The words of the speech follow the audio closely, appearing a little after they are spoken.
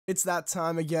It's that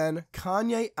time again,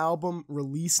 Kanye album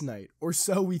release night, or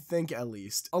so we think at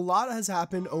least. A lot has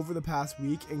happened over the past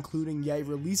week, including Ye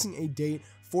releasing a date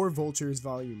for Vultures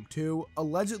Volume 2,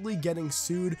 allegedly getting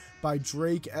sued by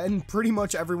Drake and pretty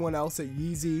much everyone else at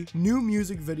Yeezy, new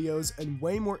music videos, and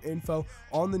way more info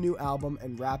on the new album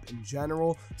and rap in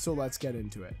general, so let's get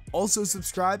into it. Also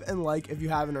subscribe and like if you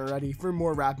haven't already for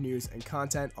more rap news and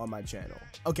content on my channel.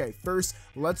 Okay, first,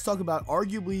 let's talk about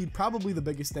arguably probably the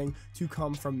biggest thing to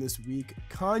come from this week,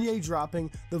 Kanye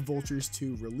dropping the Vultures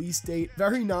 2 release date,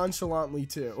 very nonchalantly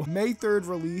too. May 3rd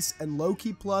release and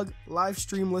low-key plug, live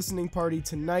stream listening party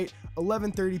tonight,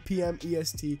 11:30 p.m.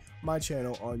 EST, my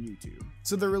channel on YouTube.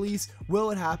 So the release, will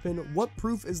it happen? What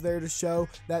proof is there to show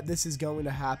that this is going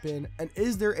to happen? And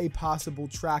is there a possible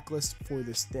track list for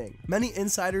this thing? Many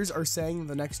insiders are saying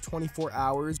the next 24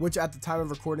 hours, which at the time of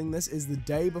recording this is the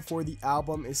day before the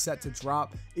album is set to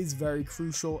drop, is very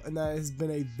crucial, and that has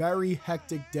been a very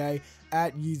hectic day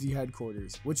at Yeezy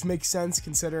headquarters, which makes sense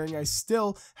considering I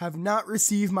still have not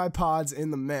received my pods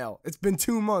in the mail. It's been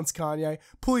 2 months, Kanye.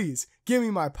 Please, give me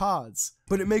my pods.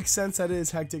 But it makes sense that it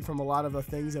is hectic from a lot of the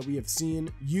things that we have seen.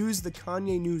 The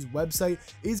Kanye News website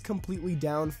is completely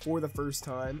down for the first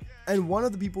time, and one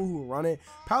of the people who run it,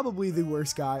 probably the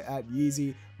worst guy at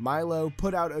Yeezy, Milo,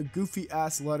 put out a goofy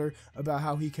ass letter about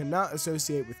how he cannot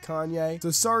associate with Kanye.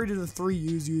 So sorry to the 3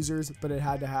 users, but it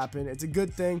had to happen. It's a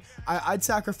good thing. I'd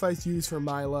sacrifice Use for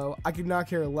Milo. I could not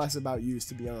care less about Use,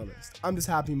 to be honest. I'm just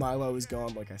happy Milo is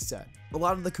gone, like I said. A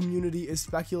lot of the community is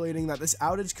speculating that this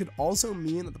outage could also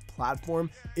mean that the platform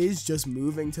is just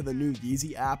moving to the new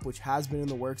Yeezy app, which has been in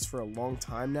the works for a long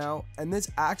time now, and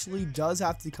this actually does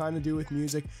have to kind of do with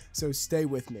music, so stay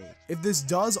with me. If this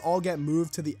does all get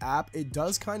moved to the app, it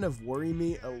does kind of worry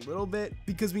me a little bit,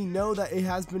 because we know that it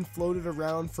has been floated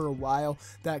around for a while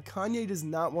that Kanye does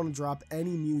not want to drop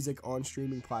any music on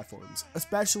streaming platforms,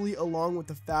 especially along with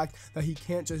the fact that he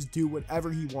can't just do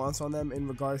whatever he wants on them in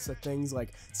regards to things like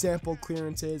sample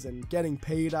clearances and getting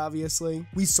paid. Obviously,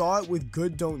 we saw it with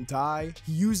Good Don't Die.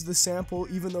 He used the sample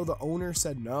even though the owner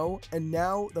said no, and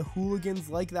now the hooligans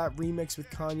like that remix with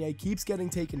Kanye keeps getting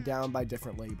taken down by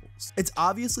different labels. It's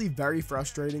obviously very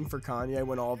frustrating for Kanye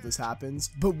when all of this happens,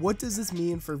 but what does this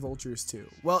mean for Vultures 2?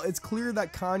 Well, it's clear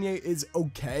that Kanye is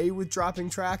okay with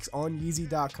dropping tracks on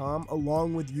Yeezy.com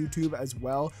along with YouTube as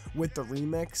well with the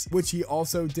remix, which he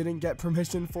also didn't get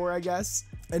permission for, I guess.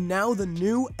 And now the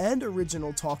new and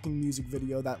original talking music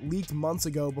video that leaked months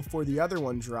ago before the other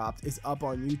one dropped is up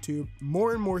on YouTube.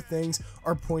 More and more things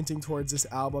are pointing towards this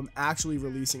album actually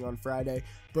releasing on Friday,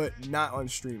 but not on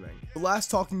streaming. The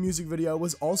last talking music video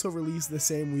was also released the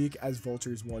same week as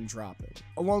Vultures 1 dropping.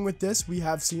 Along with this, we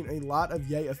have seen a lot of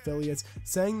Ye affiliates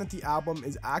saying that the album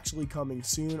is actually coming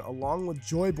soon, along with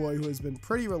Joy Boy, who has been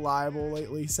pretty reliable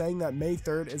lately, saying that May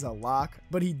 3rd is a lock,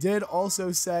 but he did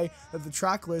also say that the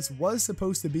track list was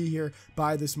supposed to be here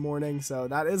by this morning, so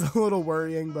that is a little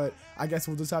worrying, but I guess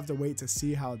we'll just have to wait to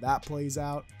see how that plays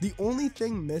out. The only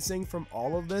thing missing from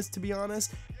all of this, to be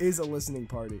honest, is a listening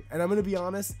party, and I'm gonna be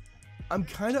honest, I'm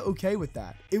kind of okay with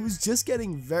that. It was just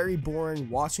getting very boring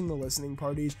watching the listening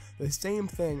parties, the same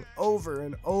thing over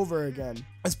and over again,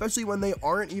 especially when they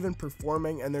aren't even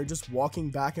performing and they're just walking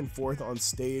back and forth on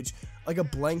stage, like a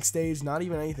blank stage, not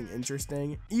even anything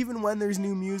interesting. Even when there's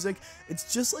new music,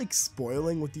 it's just like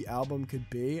spoiling what the album could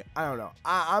be. I don't know.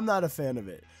 I'm not a fan of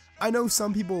it. I know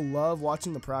some people love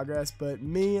watching the progress, but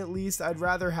me at least, I'd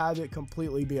rather have it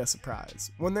completely be a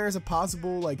surprise. When there's a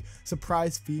possible like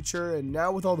surprise feature, and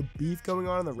now with all the beef going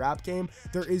on in the rap game,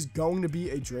 there is going to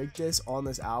be a Drake diss on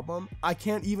this album. I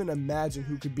can't even imagine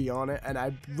who could be on it, and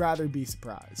I'd rather be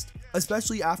surprised.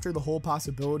 Especially after the whole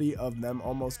possibility of them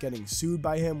almost getting sued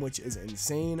by him, which is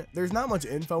insane. There's not much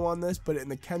info on this, but in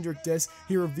the Kendrick diss,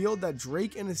 he revealed that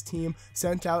Drake and his team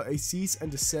sent out a cease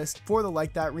and desist for the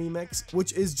Like That remix,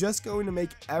 which is just going to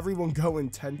make everyone go in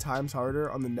 10 times harder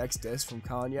on the next diss from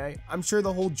Kanye. I'm sure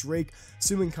the whole Drake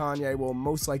suing Kanye will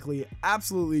most likely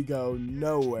absolutely go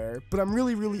nowhere, but I'm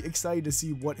really excited to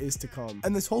see what is to come.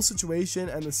 And this whole situation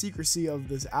and the secrecy of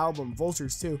this album,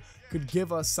 Vultures 2, could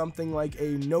give us something like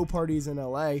a No Parties in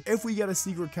LA if we get a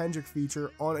secret Kendrick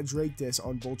feature on a Drake diss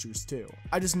on Vultures 2.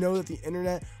 I just know that the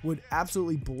internet would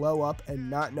absolutely blow up and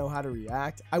not know how to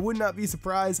react. I would not be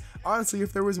surprised, honestly,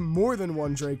 if there was more than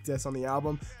one Drake diss on the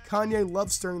album. Kanye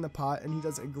loves stirring the pot and he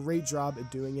does a great job at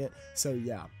doing it, so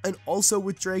yeah. And also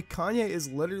with Drake, Kanye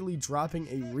is literally dropping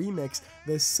a remix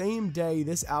the same day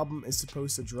this album is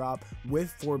supposed to drop with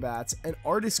 4 Bats, an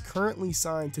artist currently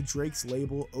signed to Drake's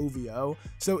label OVO,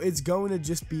 so it's it's going to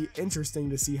just be interesting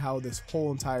to see how this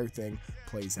whole entire thing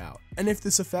plays out, and if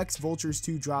this affects Vultures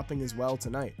 2 dropping as well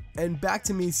tonight. And back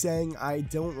to me saying I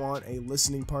don't want a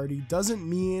listening party doesn't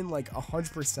mean like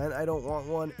 100% I don't want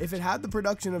one. If it had the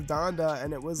production of Donda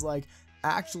and it was like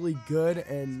actually good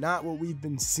and not what we've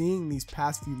been seeing these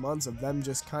past few months of them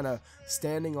just kind of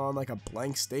standing on like a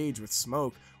blank stage with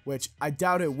smoke, which I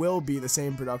doubt it will be the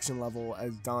same production level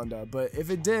as Donda, but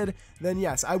if it did, then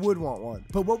yes, I would want one.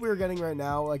 But what we're getting right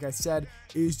now, like I said,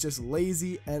 is just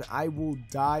lazy, and I will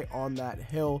die on that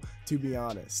hill, to be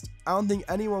honest. I don't think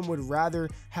anyone would rather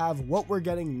have what we're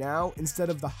getting now instead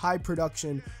of the high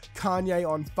production, Kanye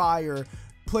on fire,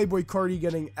 Playboi Carti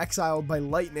getting exiled by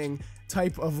lightning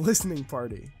type of listening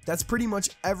party. That's pretty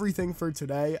much everything for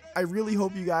today. I really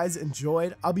hope you guys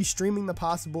enjoyed. I'll be streaming the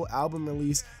possible album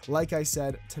release, like I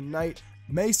said, tonight,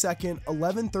 May 2nd,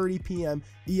 11:30 p.m.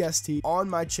 EST on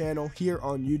my channel here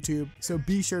on YouTube, so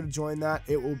be sure to join that.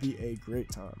 It will be a great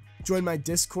time. Join my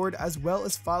Discord as well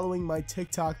as following my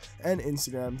TikTok and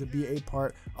Instagram to be a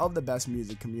part of the best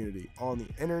music community on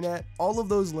the internet. All of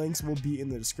those links will be in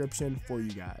the description for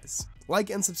you guys. Like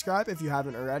and subscribe if you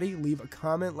haven't already. Leave a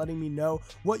comment letting me know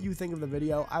what you think of the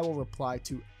video. I will reply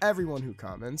to everyone who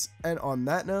comments. And on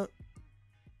that note,